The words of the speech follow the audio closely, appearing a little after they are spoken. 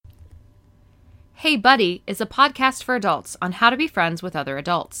Hey Buddy is a podcast for adults on how to be friends with other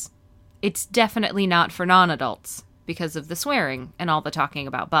adults. It's definitely not for non-adults because of the swearing and all the talking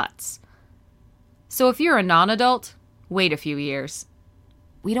about butts. So if you're a non-adult, wait a few years.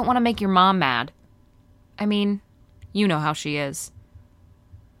 We don't want to make your mom mad. I mean, you know how she is.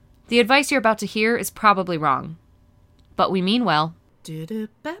 The advice you're about to hear is probably wrong, but we mean well.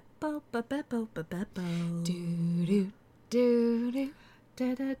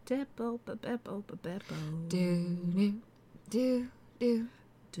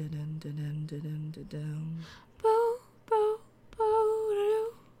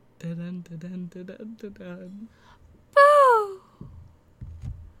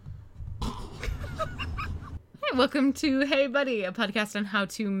 Hey, welcome to Hey Buddy, a podcast on how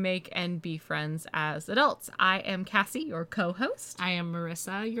to make and be friends as adults. I am Cassie, your co-host. I am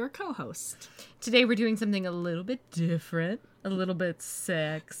Marissa, your co-host. Today we're doing something a little bit different, a little bit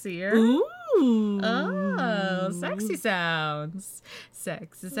sexier. Ooh. Oh, sexy sounds.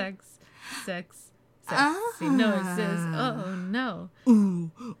 Sexy noises. Oh no.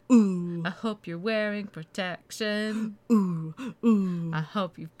 Ooh. I hope you're wearing protection. Ooh. I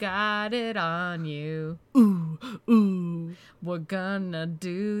hope you've got it on you. Ooh. We're gonna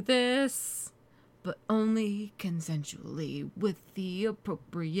do this, but only consensually with the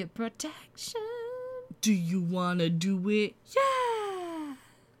appropriate protection. Do you wanna do it? Yeah!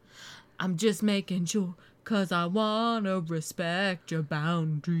 I'm just making sure, 'cause I wanna respect your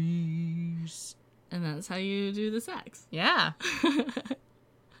boundaries. And that's how you do the sex. Yeah.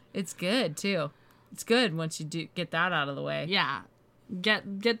 It's good, too. It's good once you do get that out of the way. Yeah.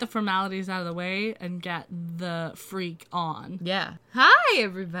 Get the formalities out of the way and get the freak on. Yeah. Hi,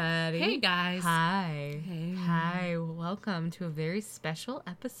 everybody. Hey, guys. Hi. Hey. Hi. Welcome to a very special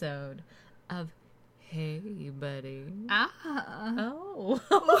episode of Hey Buddy. Oh.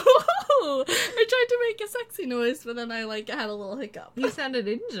 I tried to make a sexy noise, but then I had a little hiccup. You sounded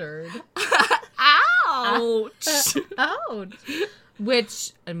injured. Ouch! Ouch.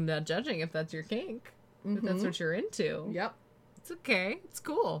 Which, I'm not judging if that's your kink. If that's what you're into. Yep. It's okay. It's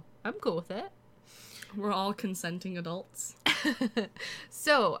cool. I'm cool with it. We're all consenting adults.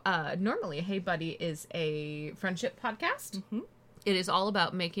 So, normally, Hey Buddy is a friendship podcast. Mm-hmm. It is all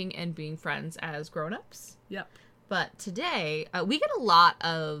about making and being friends as grown-ups. Yep. But today, we get a lot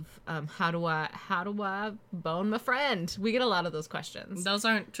of, how do I bone my friend? We get a lot of those questions. Those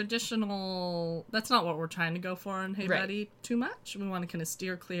aren't traditional. That's not what we're trying to go for in Hey Right. Buddy too much. We want to kind of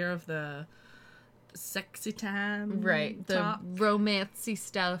steer clear of the sexy time. Right. The talk. romancy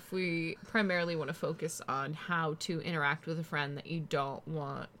stuff. We primarily want to focus on how to interact with a friend that you don't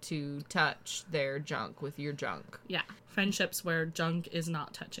want to touch their junk with your junk. Yeah. Friendships where junk is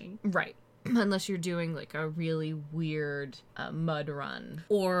not touching. Right. Unless you're doing like a really weird mud run.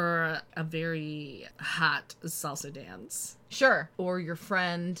 Or a very hot salsa dance. Sure. Or your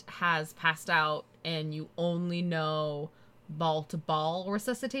friend has passed out and you only know ball-to-ball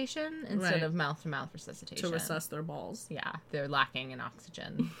resuscitation instead Right. of mouth-to-mouth resuscitation. To assess their balls. Yeah. They're lacking in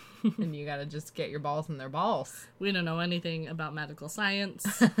oxygen. And you gotta just get your balls in their balls. We don't know anything about medical science.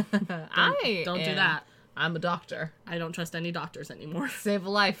 Don't do that. I'm a doctor. I don't trust any doctors anymore. Save a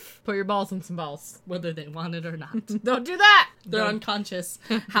life. Put your balls in some balls. Whether they want it or not. Don't do that! They're unconscious.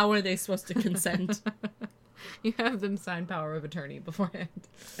 How are they supposed to consent? You have them sign power of attorney beforehand.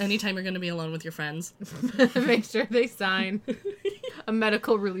 Anytime you're going to be alone with your friends. Make sure they sign a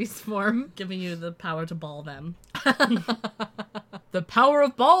medical release form. Giving you the power to ball them. The power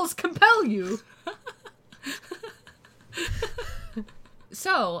of balls compel you.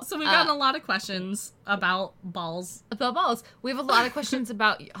 So we've gotten a lot of questions about balls. About balls. We have a lot of questions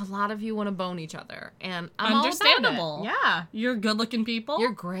about, a lot of you want to bone each other. And I'm Understandable. all about it. Yeah. You're good-looking people.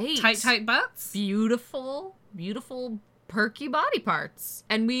 You're great. Tight butts. Beautiful, perky body parts.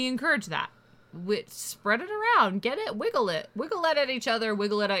 And we encourage that. Spread it around. Get it. Wiggle it. Wiggle it at each other.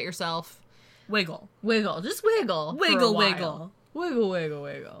 Wiggle it at yourself. Wiggle. Just wiggle. Wiggle, for a while. wiggle.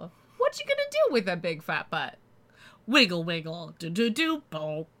 Wiggle. What you gonna do with that big fat butt? Wiggle, wiggle. Do-do-do.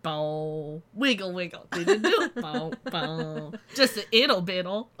 Bow, bow. Wiggle, wiggle. Do-do-do. Bow, bow. Just a ittle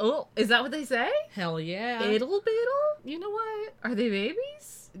bittle. Oh, is that what they say? Hell yeah. Ittle bittle? You know what? Are they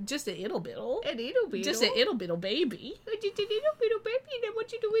babies? Just a ittle bittle. An ittle bittle. Just a ittle bittle baby. Just an ittle bittle baby, and then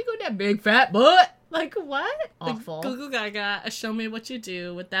what you do? Wiggle that big fat butt. Like what? Awful. Goo goo gaga. Show me what you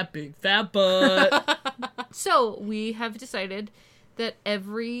do with that big fat butt. So we have decided that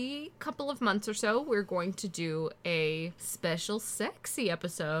every couple of months or so, we're going to do a special sexy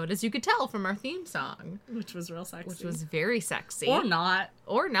episode, as you could tell from our theme song. Which was real sexy. Which was very sexy. Or not.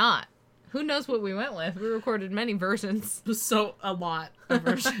 Or not. Who knows what we went with? We recorded many versions. So, a lot of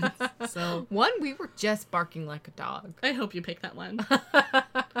versions. So, One, we were just barking like a dog. I hope you pick that one.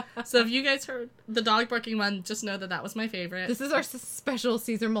 So, if you guys heard the dog barking one, just know that that was my favorite. This is our special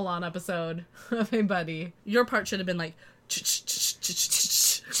Caesar Milan episode of Hey Buddy. Your part should have been like...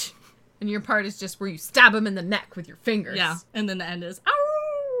 And your part is just where you stab him in the neck with your fingers. Yeah, and then the end is...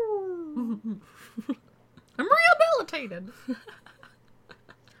 Ow! I'm rehabilitated.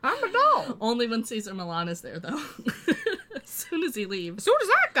 I'm a dog. Only when Caesar Milan is there, though. As soon as he leaves. As soon as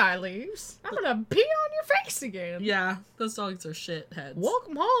that guy leaves, I'm gonna pee on your face again. Yeah, those dogs are shitheads.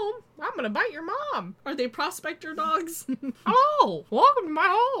 Welcome home. I'm gonna bite your mom. Are they prospector dogs? Hello. Welcome to my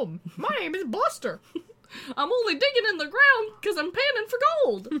home. My name is Buster. I'm only digging in the ground because I'm panning for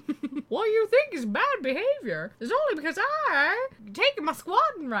gold. What you think is bad behavior is only because I taking my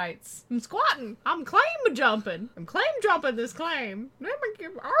squatting rights. I'm squatting. I'm claim jumping. I'm claim jumping this claim. Let me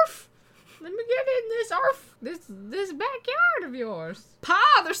get arf. Let me get in this arf. This backyard of yours.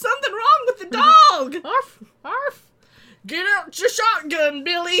 Pa, there's something wrong with the dog. Arf. Arf. Get out your shotgun,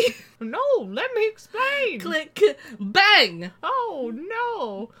 Billy. No, let me explain. Click, bang. Oh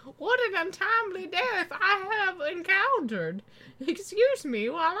no! What an untimely death I have encountered. Excuse me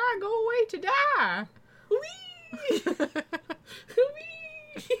while I go away to die. Whee!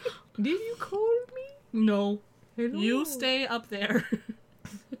 Whee! Did you call me? No. Hello. You stay up there.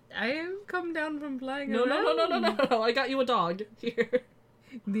 I have come down from flying No. around. I got you a dog. Here.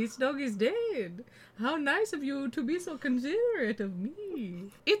 This dog is dead. How nice of you to be so considerate of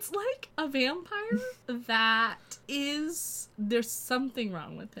me. It's like a vampire that is... There's something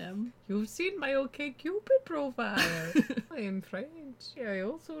wrong with him. You've seen my OkCupid profile. I am French. I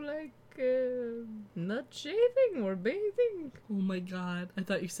also like nut shaving or bathing. Oh my god. I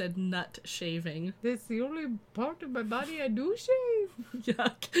thought you said nut shaving. That's the only part of my body I do shave.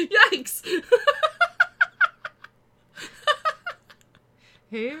 Yuck. Yikes!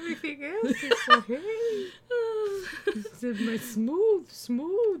 Everything else is okay. Except my smooth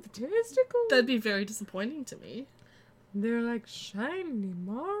testicles. That'd be very disappointing to me. They're like shiny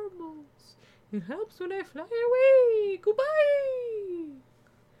marbles. It helps when I fly away. Goodbye.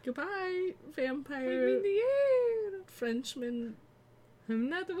 Goodbye, I'm vampire in the air. Frenchman. I'm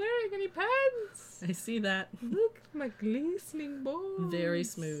not wearing any pants. I see that. Look at my glistening balls. Very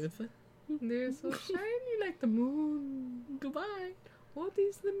smooth. They're so shiny like the moon. Goodbye. What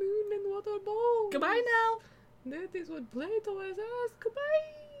is the moon and what are balls? Goodbye now. That is what Plato has asked.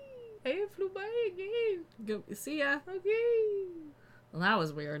 Goodbye. I flew by again. Go. See ya. Okay. Well, that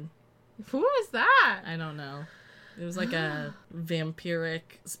was weird. Who was that? I don't know. It was like a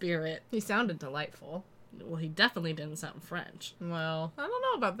vampiric spirit. He sounded delightful. Well, he definitely didn't sound French. Well, I don't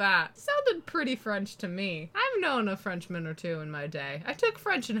know about that. Sounded pretty French to me. I've known a Frenchman or two in my day. I took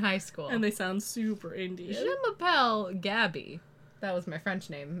French in high school. And they sound super Indian. Je m'appelle Gabby. That was my French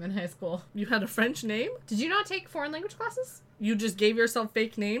name in high school. You had a French name? Did you not take foreign language classes? You just gave yourself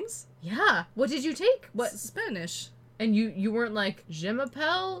fake names? Yeah. What did you take? What? Spanish. And you weren't like, je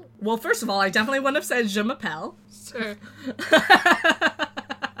m'appelle? Well, first of all, I definitely wouldn't have said je m'appelle. Sure.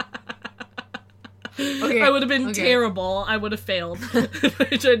 I would have been terrible. I would have failed if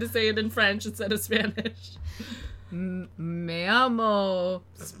I tried to say it in French instead of Spanish. Me amo.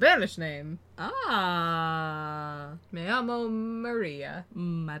 Spanish name. Ah. Me amo Maria.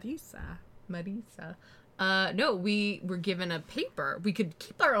 Marisa. Marisa. No, we were given a paper. We could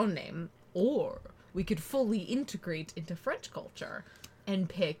keep our own name, or we could fully integrate into French culture and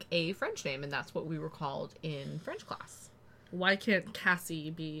pick a French name, and that's what we were called in French class. Why can't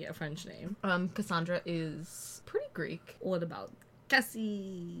Cassie be a French name? Cassandra is pretty Greek. What about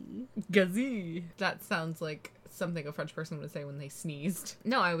Cassie? Gazi. That sounds like something a French person would say when they sneezed.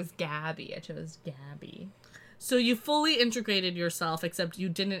 No, I was Gabby. I chose Gabby. So you fully integrated yourself, except you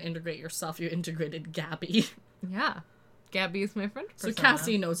didn't integrate yourself. You integrated Gabby. Yeah. Gabby is my French persona. So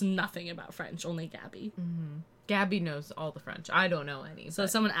Cassie knows nothing about French, only Gabby. Mm-hmm. Gabby knows all the French. I don't know any. So if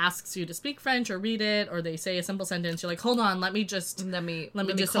someone asks you to speak French or read it, or they say a simple sentence, you're like, hold on, let me do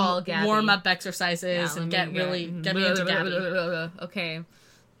call some Gabby. warm-up exercises and get me into Gabby. Okay.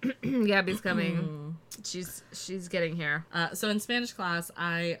 Gabby's coming. She's getting here. So in Spanish class,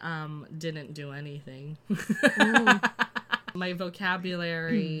 I didn't do anything. My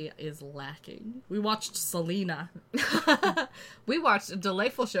vocabulary is lacking. We watched Selena. We watched a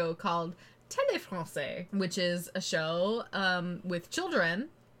delightful show called Télé Français, which is a show with children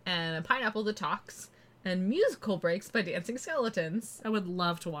and a pineapple that talks and musical breaks by dancing skeletons. I would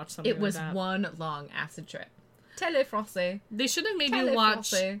love to watch something like that. It was one long acid trip. Télé Français. They should have made you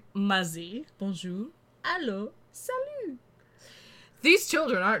watch Muzzy. Bonjour. Allô. Salut. These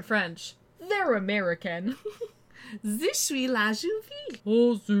children aren't French. They're American. Je suis la Juvie.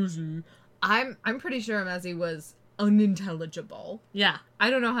 Oh, Susie. I'm pretty sure Mezzi was unintelligible. Yeah. I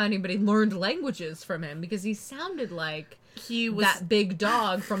don't know how anybody learned languages from him because he sounded like He was... that big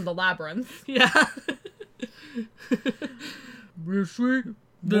dog from the Labyrinth. Yeah.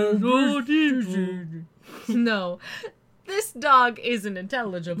 No, this dog isn't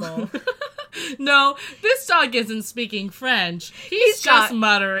intelligible. No, this dog isn't speaking French. He's got just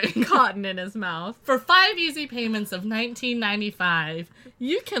muttering. Cotton in his mouth. For 5 easy payments of $19.95,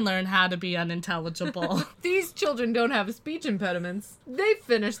 you can learn how to be unintelligible. These children don't have speech impediments. They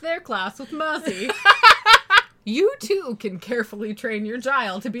finished their class with Muzzy. You too can carefully train your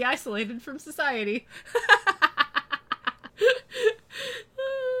child to be isolated from society.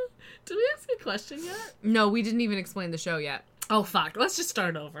 Did we ask a question yet? No, we didn't even explain the show yet. Oh, fuck. Let's just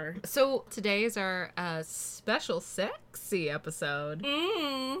start over. So today is our special sexy episode.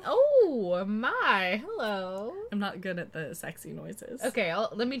 Mm. Oh, my. Hello. I'm not good at the sexy noises. Okay,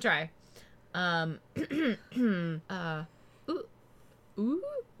 let me try. Ooh.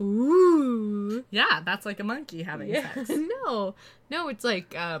 Ooh. Yeah, that's like a monkey having sex. No, it's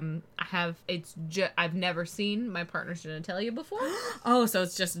like, I've never seen my partner genitalia before. Oh, so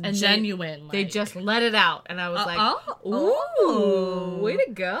it's just And genuine. They just let it out, and I was like, oh. ooh, way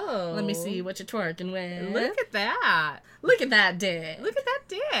to go. Let me see what you're twerking with. Look at that. Look at that dick. Look at that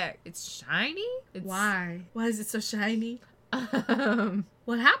dick. It's shiny. Why? Why is it so shiny? Um,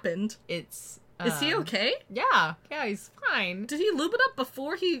 What happened? it's... Is he okay? Yeah, he's fine. Did he lube it up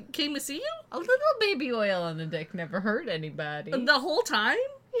before he came to see you? A little baby oil on the dick never hurt anybody. The whole time?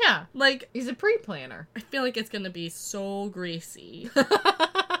 Yeah, Like, he's a pre-planner. I feel like it's gonna be so greasy.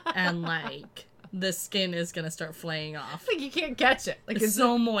 And, like, the skin is gonna start flaying off. Like you can't catch it. Like It's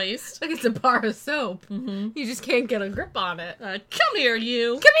so moist. like it's a bar of soap. Mm-hmm. You just can't get a grip on it. Come here,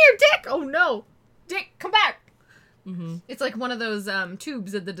 you! Come here, Dick! Oh no! Dick, come back! Mm-hmm. It's like one of those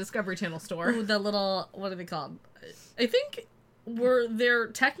tubes at the Discovery Channel store. Ooh, the little, what are they called? I think, were their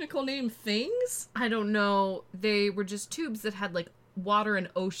technical name things? I don't know. They were just tubes that had like water and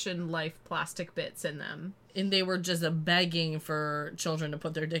ocean life plastic bits in them. And they were just begging for children to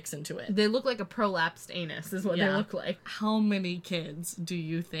put their dicks into it. They look like a prolapsed anus is what they Yeah. look like. How many kids do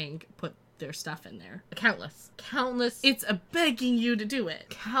you think put their stuff in there? Countless. It's begging you to do it.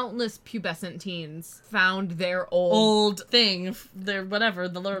 Countless pubescent teens found their old Old thing, their whatever,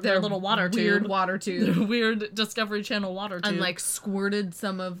 their little water tube. weird water tube. Their weird Discovery Channel water tube. And like squirted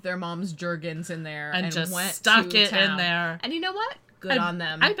some of their mom's Jergens in there And just went stuck to it in town. there. And you know what? Good on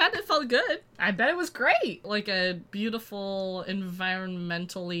them. I bet it felt good. I bet it was great. Like a beautiful,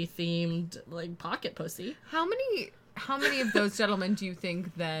 environmentally themed, like, pocket pussy. How many of those gentlemen do you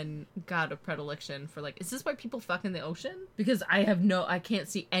think then got a predilection for like, is this why people fuck in the ocean? Because I can't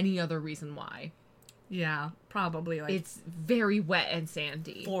see any other reason why. Yeah, probably like It's very wet and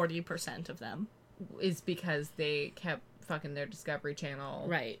sandy. 40% of them. Is because they kept fucking their Discovery Channel.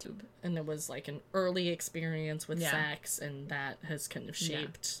 Right. And it was like an early experience with Yeah. sex, and that has kind of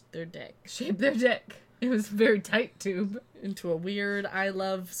shaped their dick Shaped their dick. It was a very tight tube. into a weird I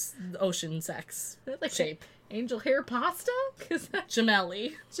love ocean sex Like shape. angel hair pasta? Is that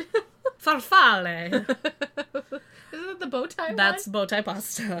Gemelli. Farfalle. Isn't that the bow tie That's one? bow tie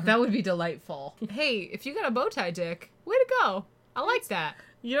pasta. That would be delightful. Hey, if you got a bow tie dick, way to go. I like that.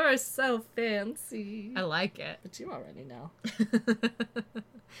 You're so fancy. I like it. But you already know.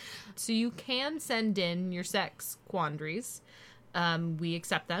 So you can send in your sex quandaries. We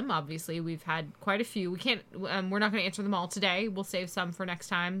accept them. Obviously, we've had quite a few. We can't. We're not going to answer them all today. We'll save some for next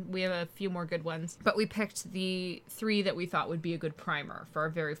time. We have a few more good ones, but we picked the 3 that we thought would be a good primer for our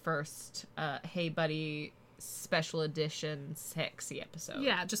very first Hey Buddy special edition sexy episode.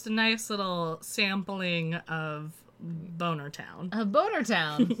 Yeah, just a nice little sampling of Bonertown.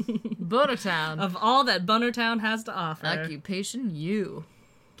 Bonertown. Bonertown. Of all that Bonertown has to offer. Occupation U.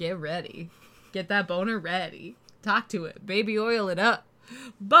 Get ready. Get that boner ready. Talk to it. Baby oil it up.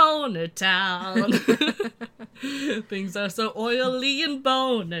 Bonertown. Things are so oily in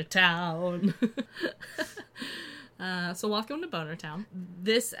Bonertown. So welcome to Bonertown.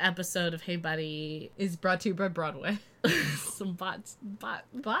 This episode of Hey Buddy Is brought to you by Broadway. some butts Butt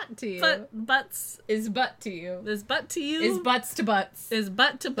to you. butts Is butt to you. is butt to you Is butts to butts. is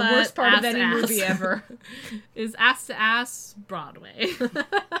butt to The butt worst part ass of any to ass. movie ever. Is ass to ass Broadway.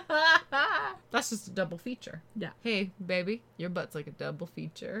 That's just a double feature. Yeah. Hey, baby, your butt's like a double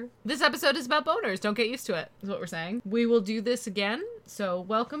feature. This episode is about boners. Don't get used to it, is what we're saying. We will do this again. So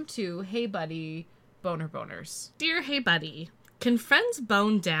welcome to Hey Buddy Boner Boners. Dear Hey Buddy, Can friends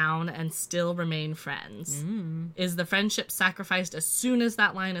bone down and still remain friends? Is the friendship sacrificed as soon as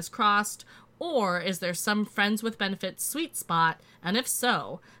that line is crossed? Or is there some friends with benefits sweet spot? And if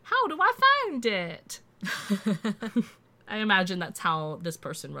so, how do I find it? I imagine that's how this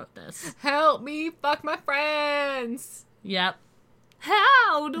person wrote this. Help me fuck my friends. Yep.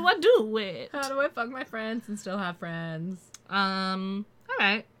 How do I do it? How do I fuck my friends and still have friends? All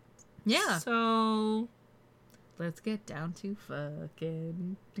right. Yeah. So Let's get down to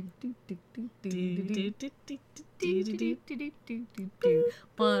fucking.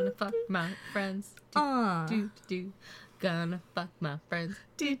 Wanna fuck my friends. Gonna fuck my friends.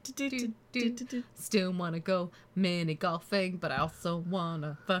 Still wanna go mini golfing, but I also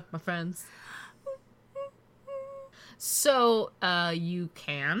wanna fuck my friends. So, you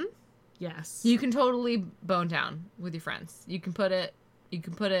can. Yes. You can totally bone down with your friends. You can put it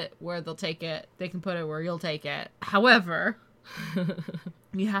where they'll take it. They can put it where you'll take it. However,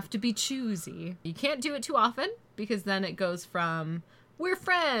 you have to be choosy. You can't do it too often because then it goes from we're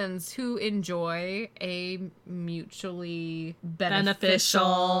friends who enjoy a mutually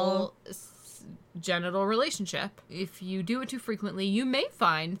beneficial genital relationship. If you do it too frequently, you may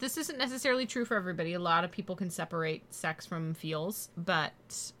find, this isn't necessarily true for everybody. A lot of people can separate sex from feels,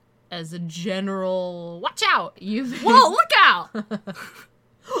 but as a general, watch out. Whoa, look out!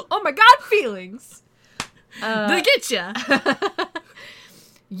 Oh my god, feelings! They get ya!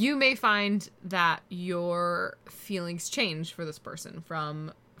 You may find that your feelings change for this person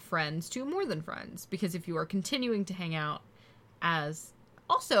from friends to more than friends. Because if you are continuing to hang out as...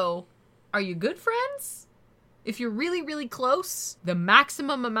 Also, are you good friends? If you're really, really close, the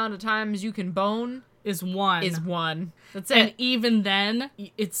maximum amount of times you can bone is one. That's it. And even then,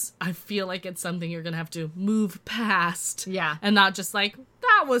 I feel like it's something you're gonna have to move past. Yeah. And not just like,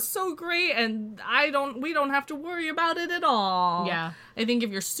 that was so great and we don't have to worry about it at all. Yeah. I think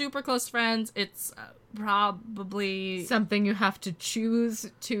if you're super close friends, it's probably something you have to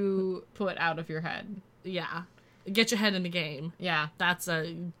choose to put out of your head. Yeah. Get your head in the game. Yeah.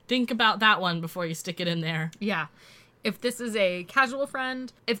 Think about that one before you stick it in there. Yeah. If this is a casual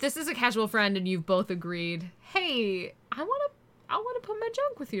friend and you've both agreed, hey, I want to put my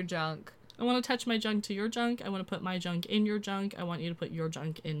junk with your junk. I want to touch my junk to your junk. I want to put my junk in your junk. I want you to put your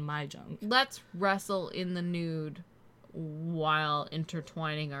junk in my junk. Let's wrestle in the nude while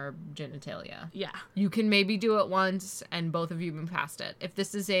intertwining our genitalia. Yeah. You can maybe do it once and both of you move past it. If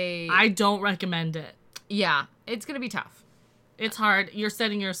this is I don't recommend it. Yeah, it's going to be tough. It's hard. You're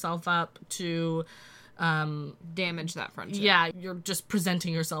setting yourself up to damage that friendship. Yeah, you're just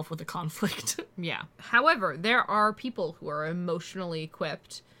presenting yourself with a conflict. Yeah. However, there are people who are emotionally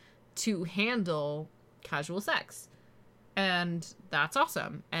equipped to handle casual sex. And that's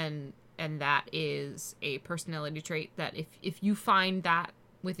awesome. And that is a personality trait that if you find that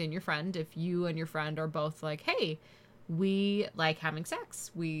within your friend, if you and your friend are both like, hey, we like having sex,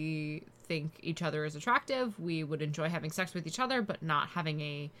 we think each other is attractive, we would enjoy having sex with each other, but not having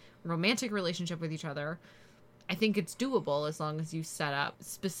a romantic relationship with each other, I think it's doable as long as you set up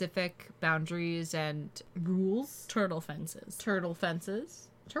specific boundaries and rules. Turtle fences.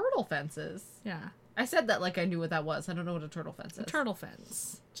 Yeah. I said that like I knew what that was. I don't know what a turtle fence is. A turtle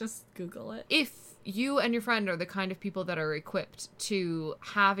fence. Just Google it. If you and your friend are the kind of people that are equipped to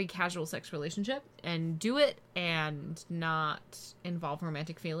have a casual sex relationship and do it and not involve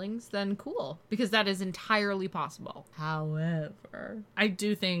romantic feelings, then cool. Because that is entirely possible. However, I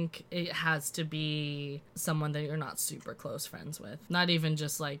do think it has to be someone that you're not super close friends with. Not even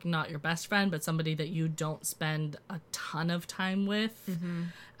just like not your best friend, but somebody that you don't spend a ton of time with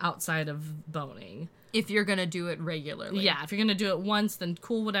outside of boning. If you're going to do it regularly. Yeah, if you're going to do it once, then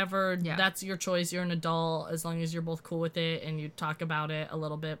cool, whatever. Yeah. That's your choice. You're an adult. As long as you're both cool with it and you talk about it a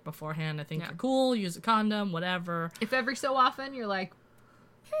little bit beforehand, I think you're cool. Use a condom, whatever. If every so often you're like,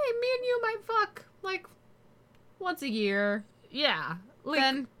 hey, me and you might fuck, like, once a year. Yeah. Like,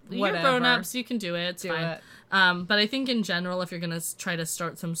 then you're grown-ups. You can do it. It's fine. It. But I think in general, if you're going to try to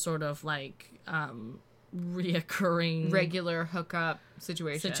start some sort of, like, reoccurring regular hookup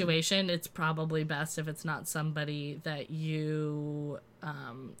situation, it's probably best if it's not somebody that you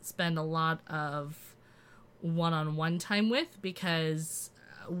spend a lot of one-on-one time with, because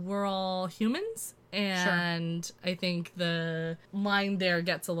we're all humans and sure. I think the line there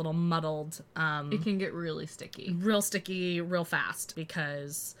gets a little muddled. It can get really sticky real fast,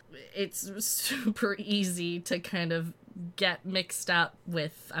 because it's super easy to kind of get mixed up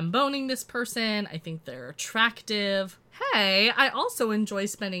with, I'm boning this person, I think they're attractive, hey, I also enjoy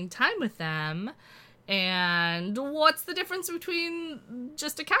spending time with them, and what's the difference between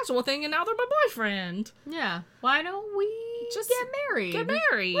just a casual thing and now they're my boyfriend? Yeah. Why don't we Just get married. get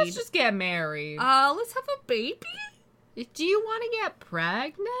married. Let's just get married. Let's have a baby? Do you want to get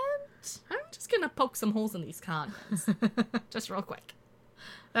pregnant? I'm just gonna poke some holes in these condoms. Just real quick.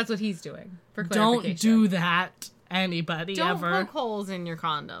 That's what he's doing. For Don't clarification. do that, anybody, Don't ever. poke holes in your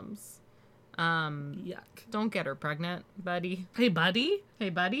condoms. Yuck. Don't get her pregnant, buddy. Hey, buddy? Hey,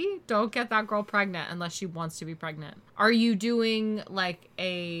 buddy, don't get that girl pregnant unless she wants to be pregnant. Are you doing like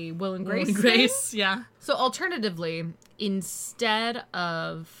a Will and Grace? Will and Grace, yeah. So alternatively, instead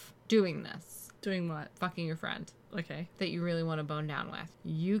of doing this, Doing what? fucking your friend Okay. that you really want to bone down with,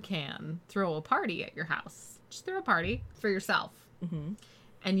 you can throw a party at your house. Just throw a party for yourself. Mm-hmm.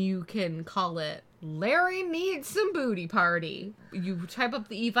 And you can call it Larry Needs Some Booty Party. You type up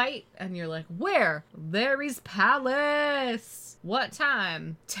the Evite and you're like, where? Larry's Palace. What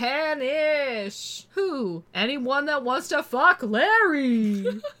time? 10-ish. Who? Anyone that wants to fuck Larry.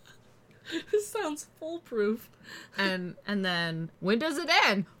 This sounds foolproof. and then, when does it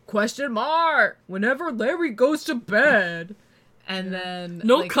end? Question mark. Whenever Larry goes to bed. And then,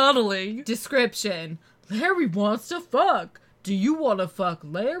 No like, cuddling. description. Larry wants to fuck. Do you want to fuck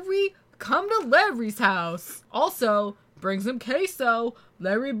Larry? Come to Larry's house. Also, bring some queso.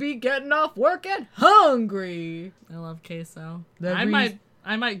 Larry be getting off work and hungry. I love queso. Larry's-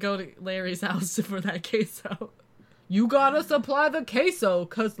 I might go to Larry's house for that queso. You gotta supply the queso,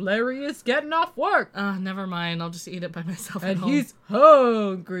 cause Larry is getting off work. Never mind. I'll just eat it by myself at And home. he's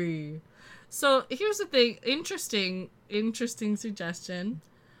hungry. So here's the thing. Interesting suggestion.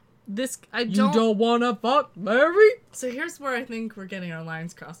 You don't wanna fuck Larry? So here's where I think we're getting our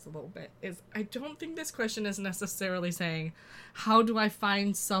lines crossed a little bit. Is I don't think this question is necessarily saying, how do I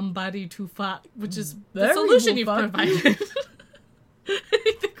find somebody to fuck? Which is the Larry solution will you've fuck provided. I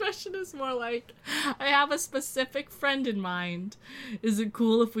think the question is more like, I have a specific friend in mind. Is it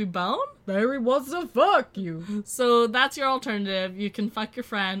cool if we bone? Larry wants to fuck you. So that's your alternative. You can fuck your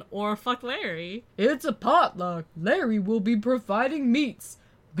friend or fuck Larry. It's a potluck. Larry will be providing meats.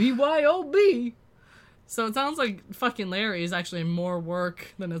 BYOB. So it sounds like fucking Larry is actually more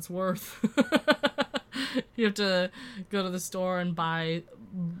work than it's worth. You have to go to the store and buy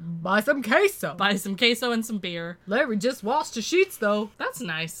some queso. some queso and some beer. Larry just washed the sheets, though. That's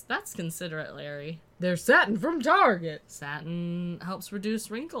nice. That's considerate, Larry. They're satin from Target. Satin helps reduce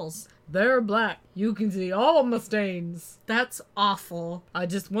wrinkles. They're black. You can see all my stains. That's awful. I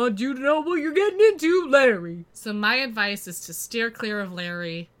just want you to know what you're getting into, Larry. So my advice is to steer clear of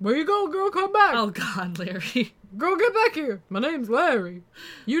Larry. Where you going, girl? Come back. Oh God, Larry. Girl, get back here. My name's Larry.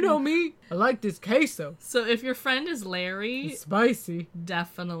 You know me. I like this queso. So if your friend is Larry, It's spicy.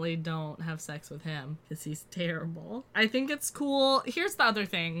 definitely don't have sex with him because he's terrible. I think it's cool. Here's the other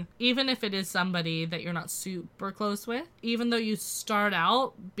thing. Even if it is somebody that you're not super close with, even though you start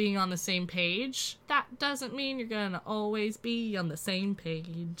out being on the same page, that doesn't mean you're gonna always be on the same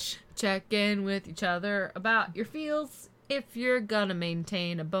page. Check in with each other about your feels if you're gonna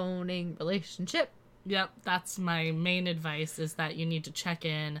maintain a boning relationship. Yep, that's my main advice, is that you need to check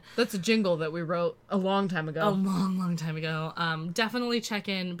in. That's a jingle that we wrote a long time ago. A long time ago. Definitely check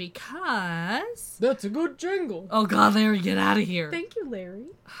in because... That's a good jingle. Oh God, Larry, get out of here. Thank you, Larry.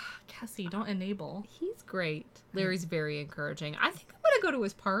 Cassie, don't enable. He's great. Larry's very encouraging. I think I'm gonna go to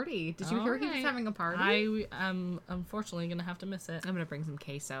his party. Did you hear he was Alright. having a party? I am unfortunately gonna have to miss it. I'm gonna bring some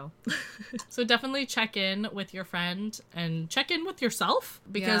queso. So definitely check in with your friend and check in with yourself,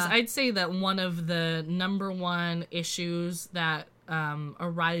 because Yeah. I'd say that one of the number one issues that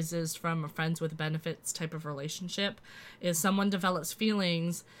arises from a friends with benefits type of relationship is someone develops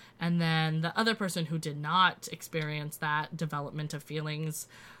feelings and then the other person who did not experience that development of feelings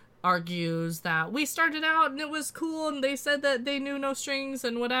argues that we started out and it was cool and they said that they knew no strings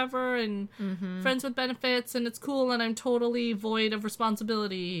and whatever and friends with benefits and it's cool and I'm totally void of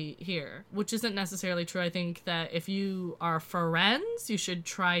responsibility here, which isn't necessarily true. I think that if you are friends, you should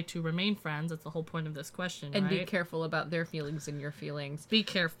try to remain friends. That's the whole point of this question, And right? be careful about their feelings and your feelings. Be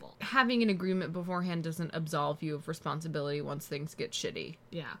careful. Having an agreement beforehand doesn't absolve you of responsibility once things get shitty.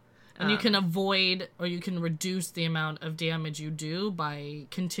 Yeah. And you can avoid or you can reduce the amount of damage you do by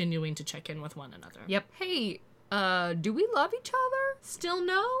continuing to check in with one another. Yep. Hey, do we love each other? Still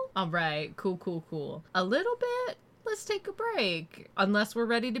no? All right. Cool. A little bit. Let's take a break. Unless we're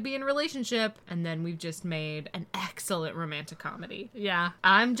ready to be in a relationship. And then we've just made an excellent romantic comedy. Yeah.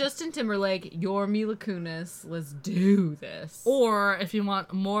 I'm Justin Timberlake. You're Mila Kunis. Let's do this. Or if you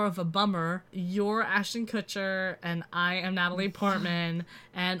want more of a bummer, you're Ashton Kutcher and I am Natalie Portman.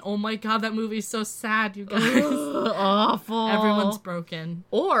 And oh my God, that movie's so sad, you guys. Awful. Everyone's broken.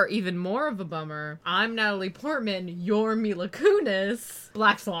 Or even more of a bummer. I'm Natalie Portman. You're Mila Kunis.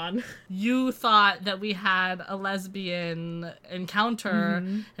 Black Swan. You thought that we had a lesbian lesbian encounter,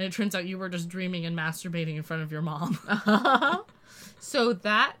 and it turns out you were just dreaming and masturbating in front of your mom. So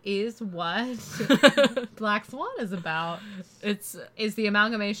that is what Black Swan is about. It's Is the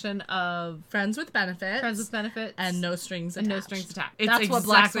amalgamation of friends with benefits. and no strings and attached. no strings attached. It's That's what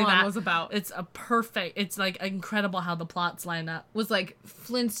Black exactly Swan that. was about. It's like incredible how the plots line up. Was like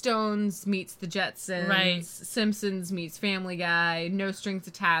Flintstones meets the Jetsons. Right. Simpsons meets Family Guy. No Strings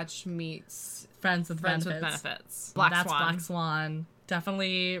Attached meets Friends with benefits. Benefits. That's Black Swan.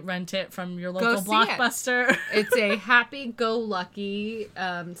 Definitely rent it from your local see Blockbuster. It's a happy-go-lucky,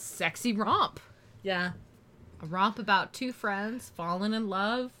 sexy romp. Yeah. A romp about two friends falling in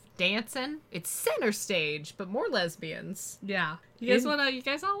love, dancing. It's center stage, but more lesbians. Yeah. You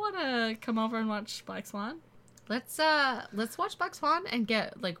guys all wanna come over and watch Black Swan? Let's watch Black Swan and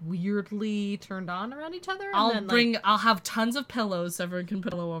get like weirdly turned on around each other. And I'll have tons of pillows so everyone can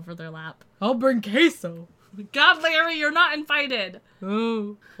put a pillow over their lap. I'll bring queso. God, Larry, you're not invited.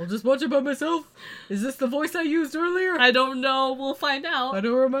 Oh, I'll just watch it by myself. Is this the voice I used earlier? I don't know. We'll find out. I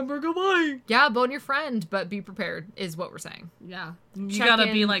don't remember. Goodbye. Yeah, bone your friend, but be prepared is what we're saying. Yeah. You Check gotta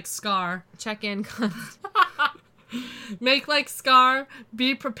in. be like Scar. Check in. Make like Scar.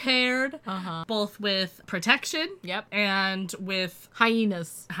 Be prepared. Uh-huh. Both with protection. Yep. And with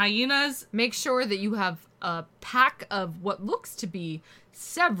Hyenas. Make sure that you have a pack of what looks to be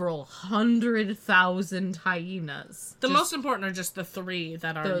several 100,000 hyenas. The most important are just the three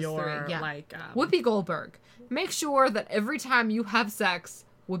that are Whoopi Goldberg. Make sure that every time you have sex,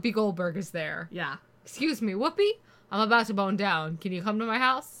 Whoopi Goldberg is there. Yeah. Excuse me, Whoopi? I'm about to bone down. Can you come to my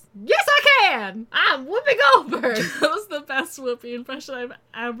house? Yes, I can! I'm Whoopi Goldberg! That was the best Whoopi impression I've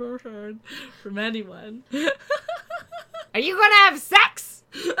ever heard from anyone. Are you gonna have sex?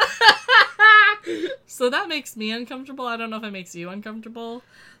 So that makes me uncomfortable. I don't know if it makes you uncomfortable.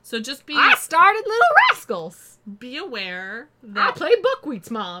 So just I started Little Rascals. Be aware I that play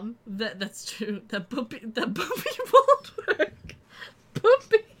Buckwheat's mom. that's true. The Whoopi Goldberg.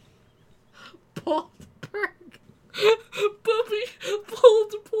 Whoopi Goldberg. Whoopi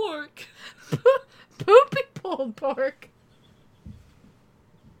pulled pork. Poopy pulled pork.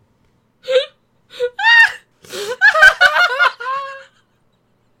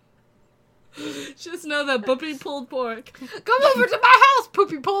 Just know that Whoopi pulled pork. Come over to my house,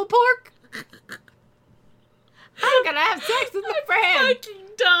 Poopy pulled pork. I'm gonna have sex with my friend.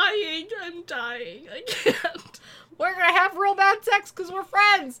 I'm dying. I can't. We're gonna have real bad sex because we're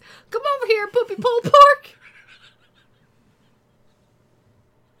friends. Come over here, Poopy pulled pork.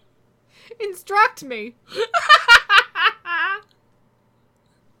 Instruct me.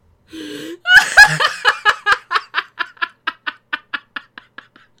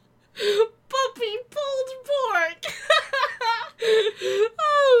 Puppy pulled pork.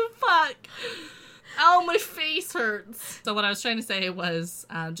 Oh, fuck. Ow, my face hurts. So what I was trying to say was,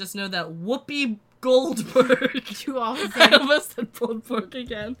 just know that Whoopi Goldberg. You all I almost said pulled pork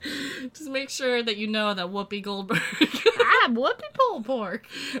again. Just make sure that you know that Whoopi Goldberg I'm Whoopi pulled pork.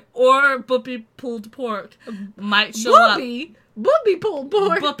 or Whoopi pulled pork might show up. Bubby pulled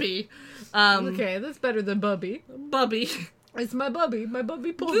pork. Whoopi. Okay, that's better than Bubby. Bubby. It's my Bubby. My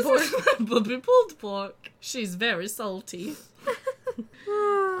Bubby pulled This pork. is Whoopi pulled pork. She's very salty.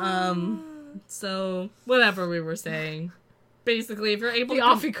 So whatever we were saying. Basically, if you're able The to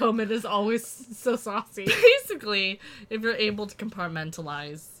afikomen is always so saucy. basically, if you're able to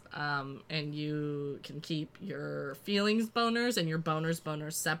compartmentalize, and you can keep your feelings boners and your boners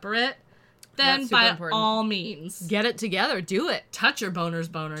together, then That's super by important. all means, Get it together. Do it. touch your boners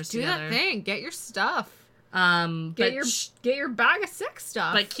Do together. that thing. Get your stuff. But Get your bag of sex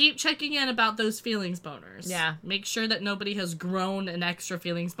stuff. but keep checking in about those feelings boners. Yeah. Make sure that nobody has grown an extra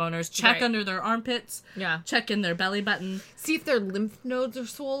feelings boners. Check Right. under their armpits. yeah. Check in their belly button. See if their lymph nodes are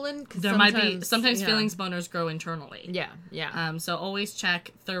swollen. 'Cause There might be sometimes yeah. feelings boners grow internally. Yeah. So always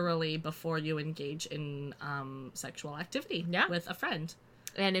check thoroughly before you engage in sexual activity Yeah. with a friend.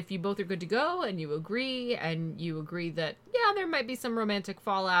 And if you both are good to go and you agree that, yeah, there might be some romantic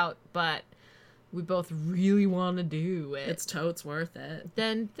fallout, but we both really want to do it, It's totes worth it.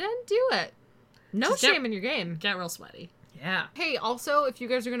 then do it. No Just shame in your game. Get real sweaty. Yeah. Hey, also, if you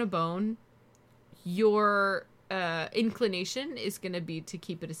guys are going to bone, your inclination is going to be to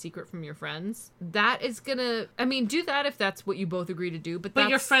keep it a secret from your friends. That is going to, I mean, do that if that's what you both agree to do, but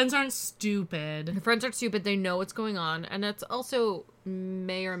Your friends aren't stupid. your friends aren't stupid. They know what's going on. And that's also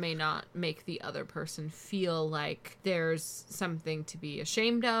may or may not make the other person feel like there's something to be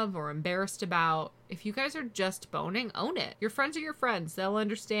ashamed of or embarrassed about. If you guys are just boning, own it. Your friends are your friends. They'll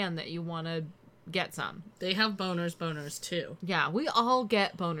understand that you want to get some. They have boners too. Yeah, we all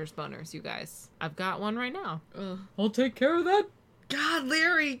get boners, you guys. I've got one right now. Ugh. I'll take care of that. God,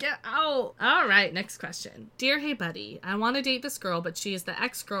 Larry, get out. All right, next question. Dear Hey Buddy, I want to date this girl, but she is the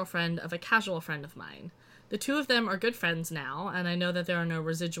ex-girlfriend of a casual friend of mine. The two of them are good friends now, and I know that there are no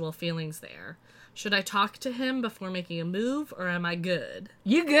residual feelings there. Should I talk to him before making a move, or am I good?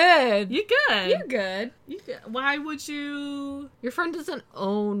 You good. You good. You're good. Why would you... Your friend doesn't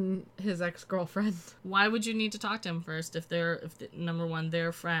own his ex-girlfriend. Why would you need to talk to him first number one,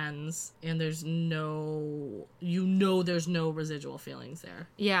 they're friends, and there's no... there's no residual feelings there.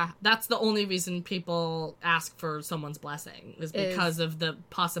 Yeah. That's the only reason people ask for someone's blessing, is because of the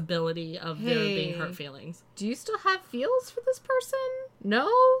possibility of there being hurt feelings. Do you still have feels for this person?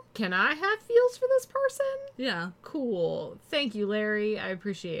 No? Can I have feels for this person? Yeah. Cool. Thank you, Larry. I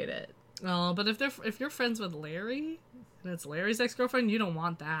appreciate it. Oh, but if you're friends with Larry, and it's Larry's ex-girlfriend, you don't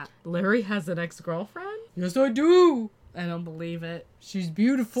want that. Larry has an ex-girlfriend? Yes, I do. I don't believe it. She's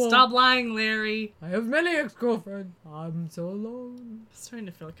beautiful. Stop lying, Larry. I have many ex-girlfriends. I'm so alone. I'm starting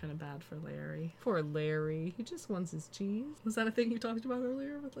to feel kind of bad for Larry. Poor Larry. He just wants his cheese. Was that a thing you talked about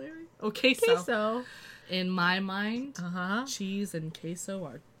earlier with Larry? Oh, queso. Queso. In my mind, Uh-huh. cheese and queso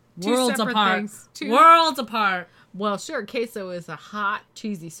are Two worlds separate apart. things. Worlds apart. Well, sure, queso is a hot,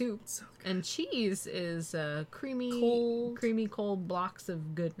 cheesy soup. So good. And cheese is creamy, cold blocks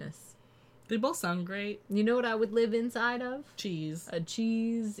of goodness. They both sound great. You know what I would live inside of? Cheese. A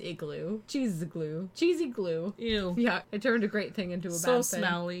cheese igloo. Cheese glue. Cheesy glue. Ew. Yeah, I turned a great thing into a So bad thing.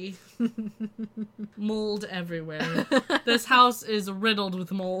 smelly. Mold everywhere. This house is riddled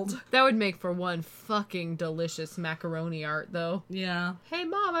with mold. That would make for one fucking delicious macaroni art, though. Yeah. Hey,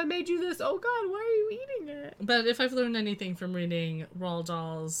 Mom, I made you this. Oh, God, why are you eating it? But if I've learned anything from reading Roald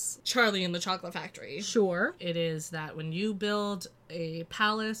Dahl's Charlie and the Chocolate Factory, Sure. it is that when you build a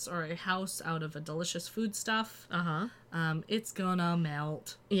palace or a house out of a delicious foodstuff, Uh-huh. it's gonna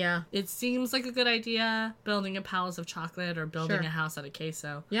melt. Yeah. It seems like a good idea, building a palace of chocolate or building Sure. a house out of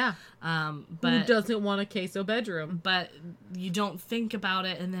queso. Yeah. Who But doesn't want a queso bedroom? but you don't think about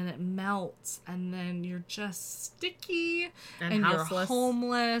it, and then it melts, and then you're just sticky, And houseless. you're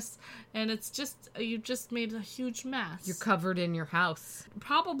homeless, and it's just you just made a huge mess. You're covered in your house.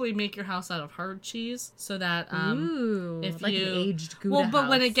 Probably make your house out of hard cheese so that Ooh, if like you an aged Gouda well, but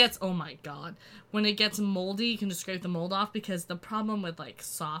when house. it gets when it gets moldy, you can just scrape the mold off, because the problem with like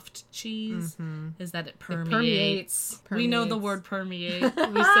soft cheese is that it permeates. We know the word permeate. We said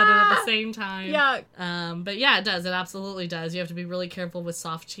it at the same time. Yeah. But yeah, it does. It absolutely does. You have to be really careful with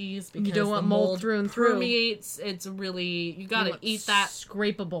soft cheese because You don't want the mold through and through. permeates. It's really you gotta eat that.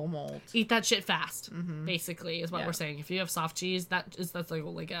 Scrapeable mold. Eat that shit fast. Basically, is what Yeah. we're saying. If you have soft cheese, that's like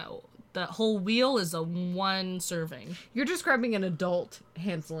a the whole wheel is a one serving. You're describing an adult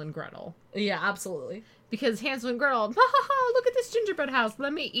Hansel and Gretel. Yeah, absolutely. Because Hansel and Gretel, ha ha ha, look at this gingerbread house.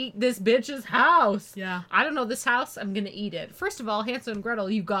 Let me eat this bitch's house. Yeah. I don't know this house. I'm going to eat it. First of all, Hansel and Gretel,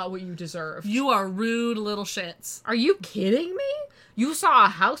 you got what you deserve. You are rude little shits. Are you kidding me? You saw a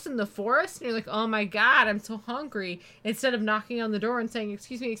house in the forest and you're like, oh my God, I'm so hungry. Instead of knocking on the door and saying,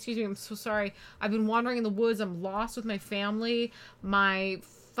 excuse me, I'm so sorry. I've been wandering in the woods. I'm lost with my family. My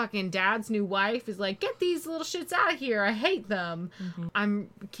fucking dad's new wife is like, get these little shits out of here. I hate them.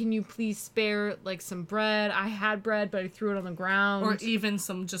 Can you please spare like some bread? I had bread, but I threw it on the ground. Or even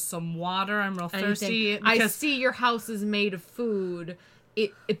some water. I'm real thirsty. Anything. I see your house is made of food.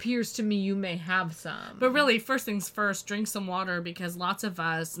 It appears to me you may have some. But really, first things first, drink some water, because lots of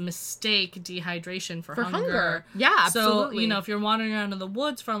us mistake dehydration for hunger. Yeah, absolutely. So, if you're wandering around in the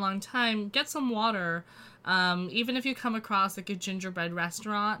woods for a long time, get some water. Even if you come across like a gingerbread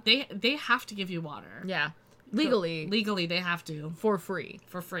restaurant, they have to give you water. Yeah. Legally. Legally, they have to. For free.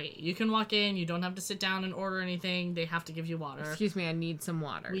 For free. You can walk in, you don't have to sit down and order anything. They have to give you water. Excuse me, I need some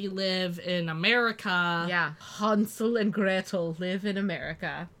water. We live in America. Yeah. Hansel and Gretel live in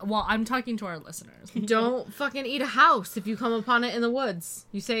America. Well, I'm talking to our listeners. Don't fucking eat a house if you come upon it in the woods.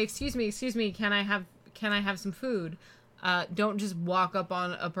 You say, excuse me, can I have some food? Don't just walk up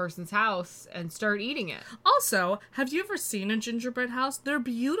on a person's house and start eating it. Also, have you ever seen a gingerbread house? They're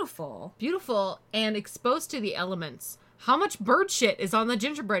beautiful. Beautiful and exposed to the elements. How much bird shit is on the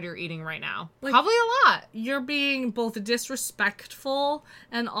gingerbread you're eating right now? Like, probably a lot. You're being both disrespectful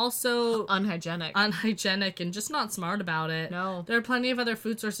and also Unhygienic and just not smart about it. No. There are plenty of other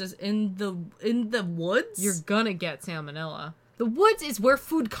food sources in the woods. You're gonna get salmonella. The woods is where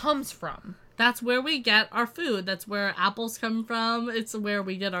food comes from. That's where we get our food. That's where apples come from. It's where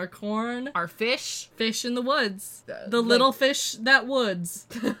we get our corn. Our fish. Fish in the woods. The little fish that woods.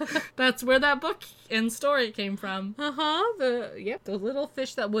 That's where that book and story came from. The little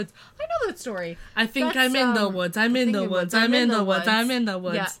fish that woods. I know that story. I think I'm in the woods. I'm in the woods. I'm in the woods. I'm in the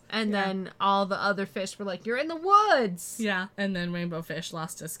woods. Yeah. And then all the other fish were like, you're in the woods. Yeah. And then Rainbow Fish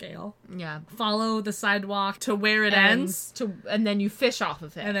lost his scale. Yeah. Follow the sidewalk to where it ends. And then you fish off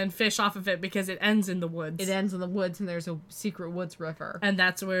of it. And then fish off of it because it ends in the woods. It ends in the woods and there's a secret woods river. And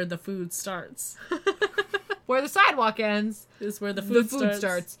that's where the food starts. Where the sidewalk ends is where the food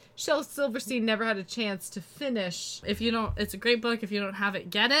starts. Shel Silverstein never had a chance to finish. If you don't, it's a great book. If you don't have it,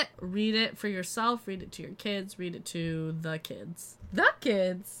 get it. Read it for yourself. Read it to your kids. Read it to the kids. The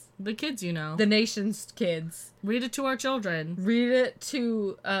kids. The kids, you know. The nation's kids. Read it to our children. Read it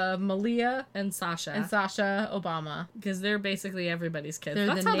to Malia and Sasha. Obama. Because they're basically everybody's kids. They're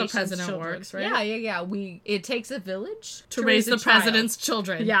That's how the president works, right? Yeah. It takes a village to raise the president's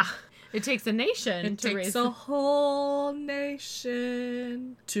children. Yeah. It takes a nation to raise a whole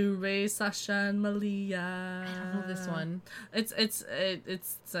nation to raise Sasha and Malia. I love this one. It's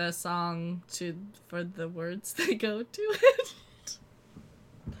a song for the words they go to it.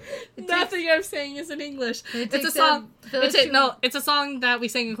 Nothing I'm saying is in English. It's a song. It's a song that we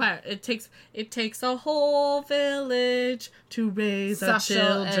sang in choir. It takes a whole village to raise Sasha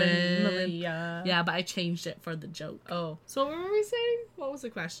our children. And Malia. Yeah, but I changed it for the joke. Oh, so what were we saying? What was the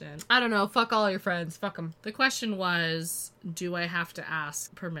question? I don't know. Fuck all your friends. Fuck them. The question was, do I have to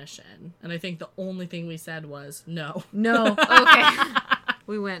ask permission? And I think the only thing we said was no. No. Okay.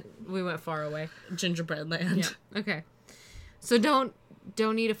 we went far away. Gingerbread land. Yeah. Okay. So don't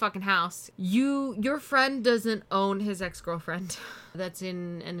need a fucking house. Your friend doesn't own his ex-girlfriend. That's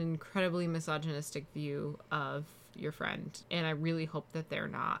in an incredibly misogynistic view of your friend. And I really hope that they're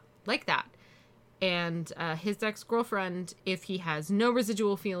not like that. And his ex-girlfriend, if he has no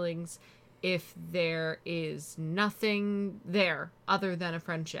residual feelings, if there is nothing there other than a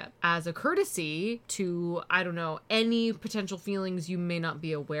friendship, as a courtesy to, I don't know, any potential feelings you may not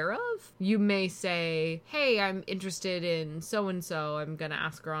be aware of, you may say, hey, I'm interested in so-and-so. I'm going to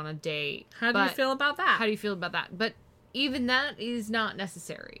ask her on a date. How do you feel about that? How do you feel about that? But even that is not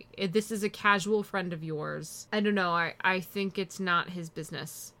necessary. If this is a casual friend of yours, I don't know. I think it's not his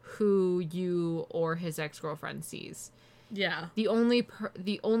business who you or his ex-girlfriend sees. Yeah. The only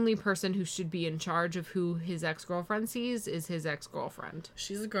person who should be in charge of who his ex-girlfriend sees is his ex-girlfriend.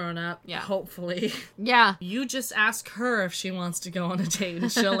 She's a grown-up. Yeah. Hopefully. Yeah. You just ask her if she wants to go on a date and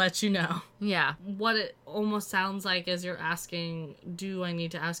she'll let you know. Yeah. What it almost sounds like is you're asking, do I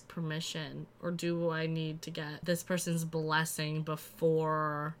need to ask permission? Or do I need to get this person's blessing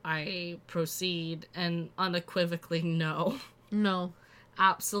before I proceed? And unequivocally, no. No.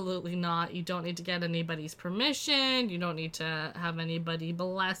 Absolutely not. You don't need to get anybody's permission. You don't need to have anybody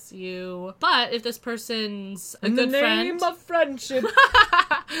bless you. But if this person's a good friend... In the name of friendship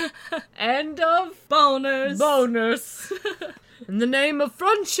and of boners. In the name of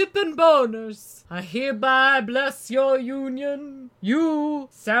friendship and boners, I hereby bless your union, you,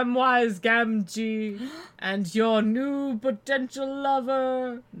 Samwise Gamgee, and your new potential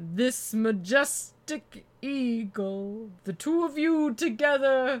lover, this majestic eagle. The two of you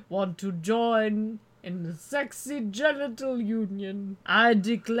together want to join in the sexy genital union. I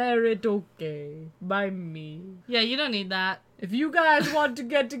declare it okay by me. Yeah, you don't need that. If you guys want to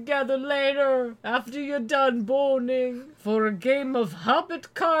get together later, after you're done boning, for a game of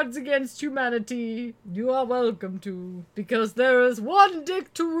Hobbit Cards Against Humanity, you are welcome to. Because there is one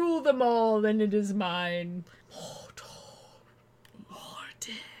dick to rule them all, and it is mine.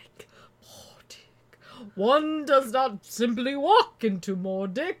 One does not simply walk into more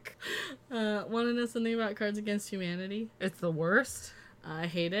dick. Want to know something about Cards Against Humanity? It's the worst. I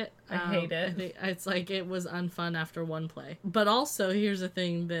hate it. I hate it. I think it's like it was unfun after one play. But also, here's a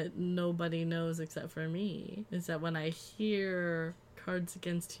thing that nobody knows except for me, is that when I hear Cards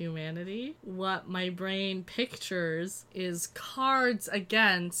Against Humanity, what my brain pictures is cards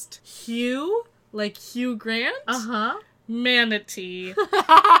against Hugh, like Hugh Grant. Uh-huh. Manatee.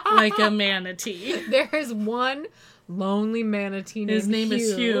 Like a manatee. There is one lonely manatee named His name Hugh.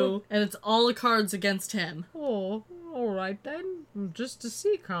 is Hugh, and it's all the cards against him. Oh, all right then. Just to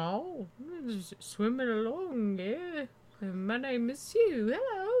see, Carl. Just swimming along, yeah. My name is Hugh.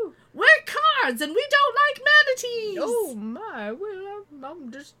 Hello. We're cards, and we don't like manatees. Oh my, well,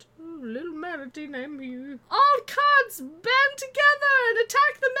 I'm just a little manatee named Hugh. All cards band together and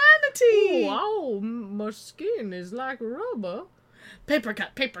attack the manatee. Oh, my skin is like rubber. Paper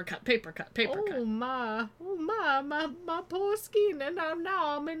cut, paper cut, paper cut, paper cut. My poor skin, and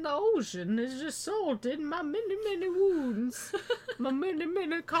now I'm in the ocean. It's just salted my many wounds. My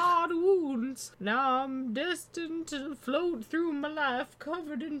many card wounds. Now I'm destined to float through my life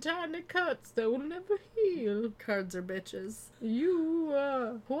covered in tiny cuts that will never heal. Cards are bitches. You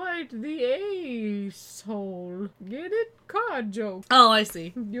are quite the ace hole. Get it? Card joke. Oh, I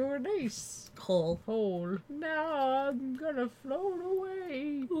see. You're an ace Hole. hole. Now I'm gonna float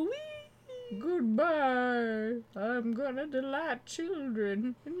away. Whee! Goodbye. I'm gonna delight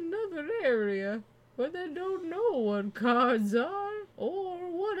children in another area where they don't know what cards are or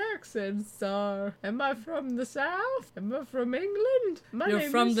what accents are. Am I from the South? Am I from England? My You're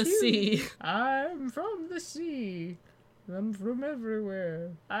name from is the Hugh. sea. I'm from the sea. I'm from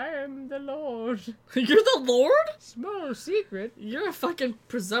everywhere. I am the Lord. You're the Lord? Small secret. You're a fucking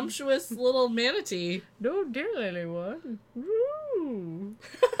presumptuous little manatee. Don't tell anyone. Woo.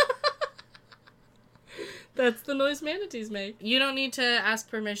 That's the noise manatees make. You don't need to ask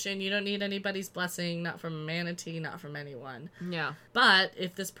permission. You don't need anybody's blessing. Not from a manatee, not from anyone. Yeah. But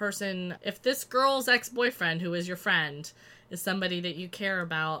if this girl's ex-boyfriend, who is your friend, is somebody that you care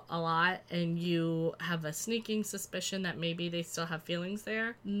about a lot and you have a sneaking suspicion that maybe they still have feelings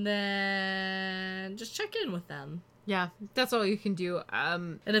there, then just check in with them. Yeah, that's all you can do.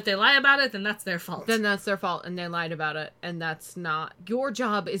 And if they lie about it, then that's their fault. Then that's their fault and they lied about it. And that's not... Your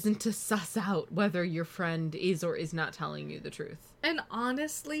job isn't to suss out whether your friend is or is not telling you the truth. And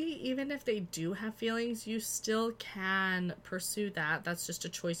honestly, even if they do have feelings, you still can pursue that. That's just a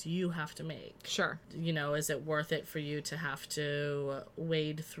choice you have to make. Sure. You know, is it worth it for you to have to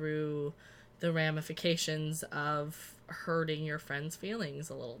wade through the ramifications of hurting your friend's feelings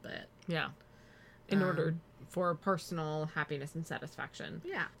a little bit? Yeah. In order for personal happiness and satisfaction.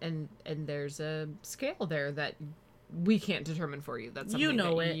 Yeah. And there's a scale there that we can't determine for you. That's something You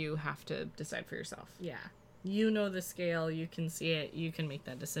know that it. you have to decide for yourself. Yeah. You know the scale, you can see it, you can make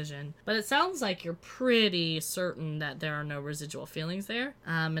that decision. But it sounds like you're pretty certain that there are no residual feelings there.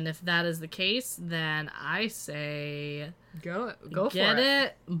 And if that is the case, then I say... Go for Get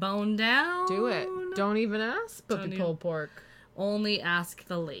it, bone down. Do it. Don't even ask, Don't puppy even- pulled pork. Only ask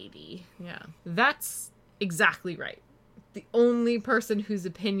the lady. Yeah. That's exactly right. The only person whose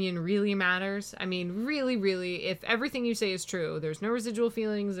opinion really matters, I mean, really, really, if everything you say is true, there's no residual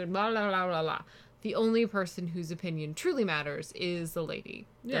feelings, and blah, blah, blah, blah, blah. The only person whose opinion truly matters is the lady.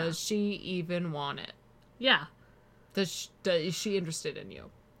 Yeah. Does she even want it? Yeah. Is she interested in you?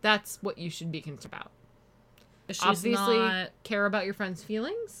 That's what you should be concerned about. She's Obviously, not, care about your friend's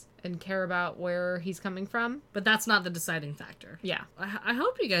feelings and care about where he's coming from. but that's not the deciding factor. Yeah. I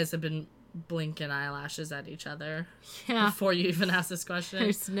hope you guys have been blinking eyelashes at each other Yeah. before you even ask this question.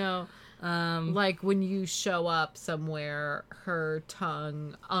 There's no... like when you show up somewhere, her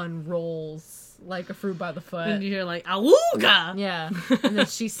tongue unrolls like a fruit by the foot. And you hear like, awooga! Yeah. And then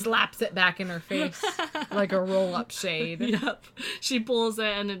she slaps it back in her face like a roll-up shade. Yep. She pulls it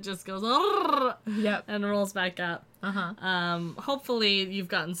and it just goes, "Arrgh," Yep. and rolls back up. Uh-huh. Hopefully you've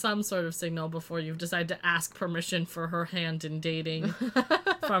gotten some sort of signal before you've decided to ask permission for her hand in dating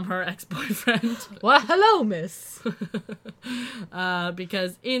from her ex-boyfriend. Well, hello, miss.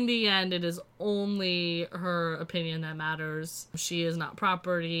 Because in the end, it is only her opinion that matters. She is not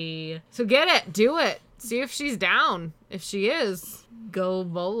property. So get it. Do it. See if she's down. If she is, go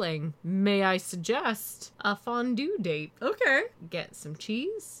bowling. May I suggest a fondue date? Okay. Get some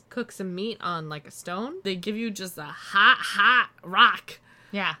cheese, cook some meat on like a stone. They give you just a hot rock.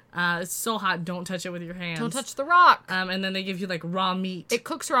 Yeah. It's so hot, don't touch it with your hands. Don't touch the rock. And then they give you like raw meat. It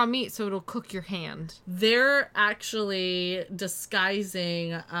cooks raw meat, so it'll cook your hand. They're actually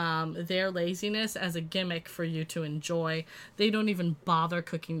disguising their laziness as a gimmick for you to enjoy. They don't even bother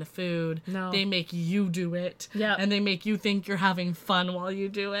cooking the food. No. They make you do it. Yep. And they make you think you're having fun while you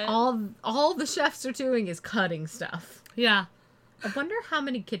do it. All the chefs are doing is cutting stuff. Yeah. I wonder how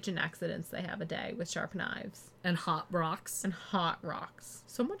many kitchen accidents they have a day with sharp knives And hot rocks. and hot rocks.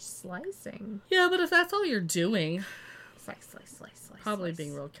 So much slicing. Yeah, but if that's all you're doing, Slice, slice, slice, slice. probably slice.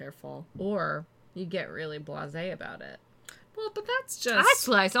 being real careful. Or you get really blasé about it. Well, but that's just... I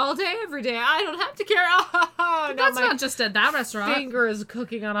slice all day, every day. I don't have to care. Oh, that's my not just at that restaurant. finger is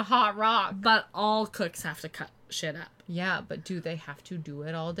cooking on a hot rock. But all cooks have to cut shit up. Yeah, but do they have to do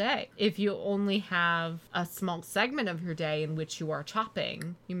it all day? If you only have a small segment of your day in which you are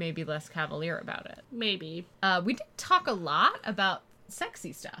chopping, you may be less cavalier about it. Maybe. We did talk a lot about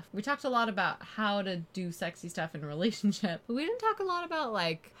sexy stuff. We talked a lot about how to do sexy stuff in a relationship, but we didn't talk a lot about,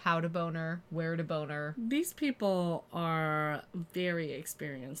 like, how to boner, where to boner. These people are very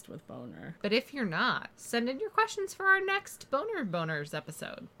experienced with boner. But if you're not, send in your questions for our next Boners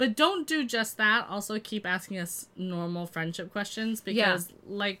episode. But don't do just that. Also keep asking us normal friendship questions because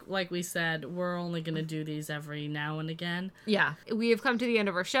like we said, we're only going to do these every now and again. Yeah. We have come to the end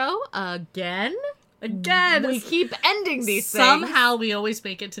of our show again. Again, We keep ending these somehow we always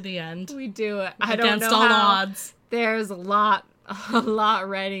make it to the end. things. We do it. I don't Against know all how. odds. There's a lot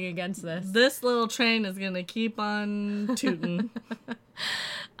riding against this. This little train is going to keep on tooting.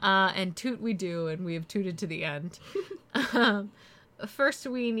 And toot we do, and we have tooted to the end. First,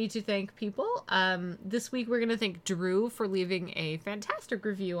 we need to thank people. This week, we're going to thank Drew for leaving a fantastic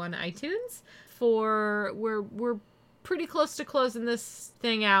review on iTunes. We're pretty close to closing this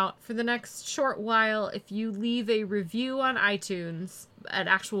thing out. For the next short while, if you leave a review on iTunes, an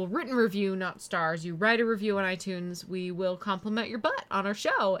actual written review, not stars, you write a review on iTunes, we will compliment your butt on our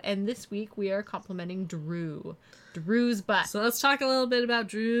show. And this week, we are complimenting Drew. Drew's butt. So let's talk a little bit about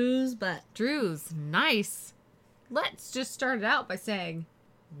Drew's butt. Drew's nice. Let's just start it out by saying,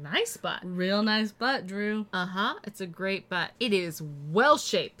 nice butt. Real nice butt, Drew. Uh-huh. It's a great butt. It is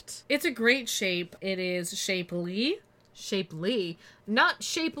well-shaped. It's a great shape. It is shapely. Shapely. Not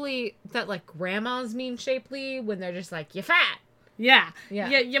shapely that, like, grandmas mean shapely when they're just like, you fat. Yeah. Yeah.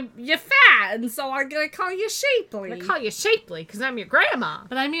 You're fat, and so I'm going to call you shapely. I call you shapely because I'm your grandma.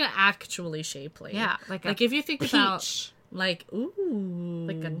 But I mean actually shapely. Yeah. Like if you think about, peach. like, ooh.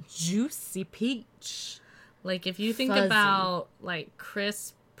 Like a juicy peach. Like, if you think Fuzzy. about, like,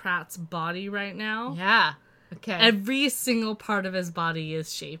 Chris Pratt's body right now, Yeah. Okay. every single part of his body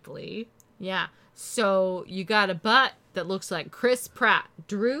is shapely. Yeah. So you got a butt that looks like Chris Pratt.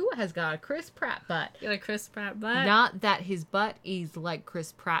 Drew has got a Chris Pratt butt. You got a Chris Pratt butt? Not that his butt is like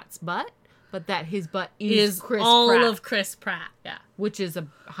Chris Pratt's butt, but that his butt is Chris all Pratt. of Chris Pratt. Yeah. Which is a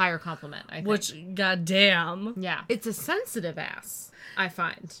higher compliment, I think. Which, goddamn. yeah. It's a sensitive ass, I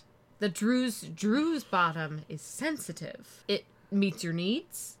find. The Drew's bottom is sensitive. It meets your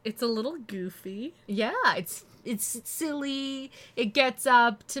needs. It's a little goofy. Yeah, it's silly. It gets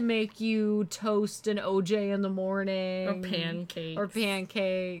up to make you toast an OJ in the morning. Or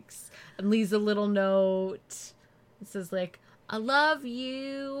pancakes. And leaves a little note. It says, like, I love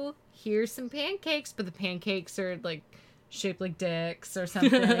you. Here's some pancakes. But the pancakes are, like, shaped like dicks or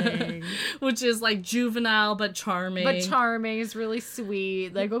something. Which is, like, juvenile but charming. But charming is really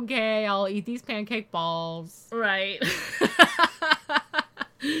sweet. Like, okay, I'll eat these pancake balls. Right.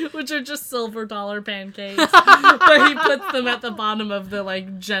 Which are just silver dollar pancakes. But he puts them at the bottom of the,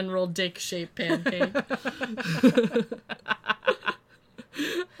 like, general dick-shaped pancake.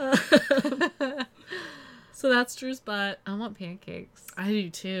 So that's Drew's butt. I want pancakes. I do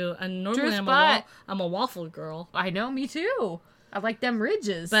too. And normally Drew's I'm butt. I'm a waffle girl. I know, me too. I like them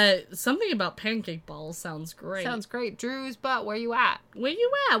ridges. But something about pancake balls sounds great. Sounds great. Drew's butt, where you at? Where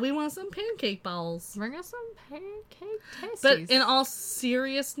you at? We want some pancake balls. Bring us some pancake testes. But in all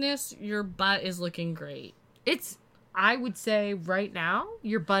seriousness, your butt is looking great. I would say right now,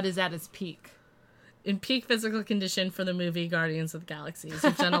 your butt is at its peak. In peak physical condition for the movie Guardians of the Galaxy.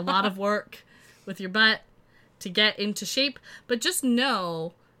 You've done a lot of work with your butt to get into shape. But just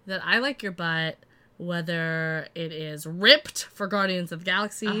know that I like your butt, whether it is ripped for Guardians of the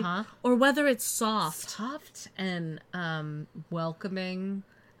Galaxy or whether it's soft. Soft and welcoming.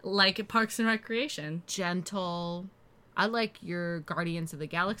 Like Parks and Recreation. Gentle. I like your Guardians of the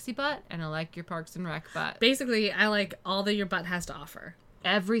Galaxy butt, and I like your Parks and Rec butt. Basically, I like all that your butt has to offer.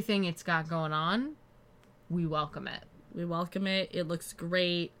 Everything it's got going on, we welcome it. We welcome it. It looks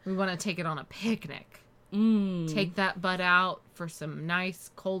great. We want to take it on a picnic. Mmm. Take that butt out for some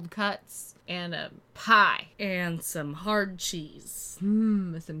nice cold cuts and a pie. And some hard cheese.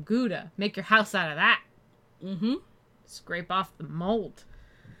 Some Gouda. Make your house out of that. Mm-hmm. Scrape off the mold.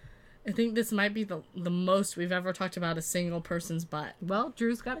 I think this might be the most we've ever talked about a single person's butt. Well,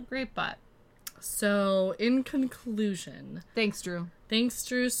 Drew's got a great butt. So, in conclusion... Thanks, Drew. Thanks,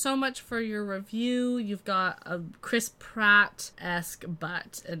 Drew, so much for your review. You've got a Chris Pratt-esque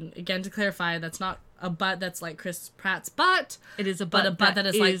butt. And again, to clarify, that's not a butt that's like Chris Pratt's butt. It is a but a butt that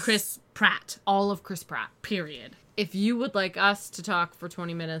is like Chris Pratt. All of Chris Pratt. Period. If you would like us to talk for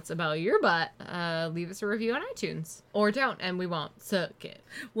 20 minutes about your butt, leave us a review on iTunes. Or don't, and we won't suck it.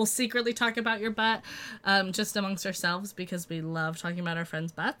 We'll secretly talk about your butt just amongst ourselves because we love talking about our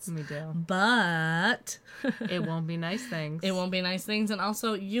friends' butts. We do. But... It won't be nice things. It won't be nice things, and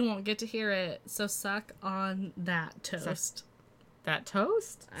also you won't get to hear it. So suck on that toast. That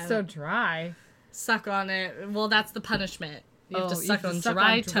toast? So dry. Suck on it. Well, that's the punishment. You have to you suck on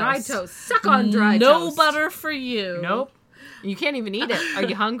dry toast. Suck on dry No toast. butter for you. Nope. You can't even eat it. Are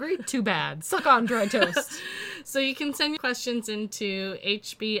you hungry? Too bad. Suck on dry toast. So you can send your questions into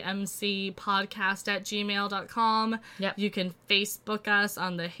hbmcpodcast@gmail.com. Yep. You can Facebook us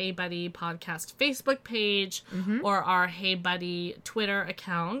on the Hey Buddy Podcast Facebook page or our Hey Buddy Twitter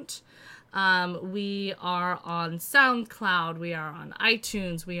account. We are on SoundCloud. We are on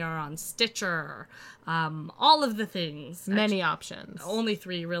iTunes. We are on Stitcher. All of the things. Many options. Only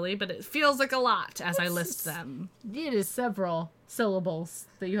 3, really, but it feels like a lot as I list them. It is several syllables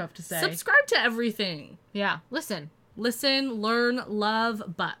that you have to say. Subscribe to everything. Yeah. Listen. Listen, learn,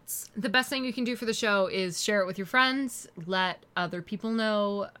 love, butts. The best thing you can do for the show is share it with your friends, let other people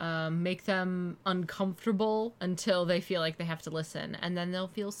know, make them uncomfortable until they feel like they have to listen, and then they'll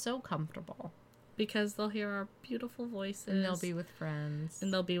feel so comfortable. Because they'll hear our beautiful voices. And they'll be with friends.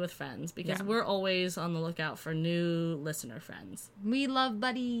 Because Yeah. we're always on the lookout for new listener friends. We love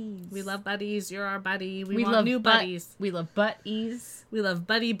buddies. We love buddies. You're our buddy. We love want new buddies. We love butties. We love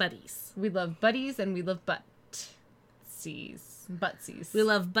buddies. We love buddies and we love buttsies. Buttsies. We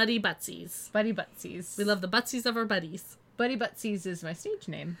love buddy butsies. Buddy buttsies. We love the butsies of our buddies. Buddy buttsies is my stage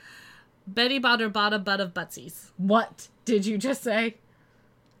name. Betty Botter Botta Butt of Butsies. What did you just say?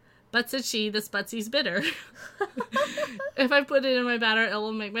 But said she, this Butsy's bitter. If I put it in my batter, it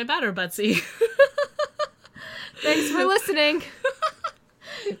will make my batter Butsy. Thanks for listening.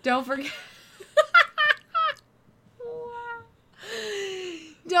 Don't forget.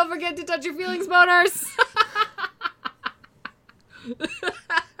 Don't forget to touch your feelings, boners.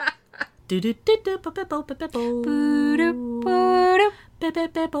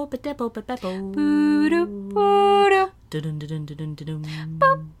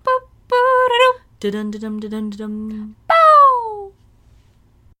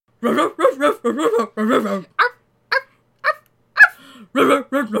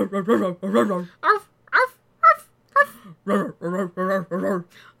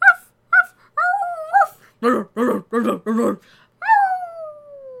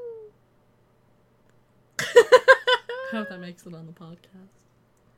 I hope that makes it on the podcast.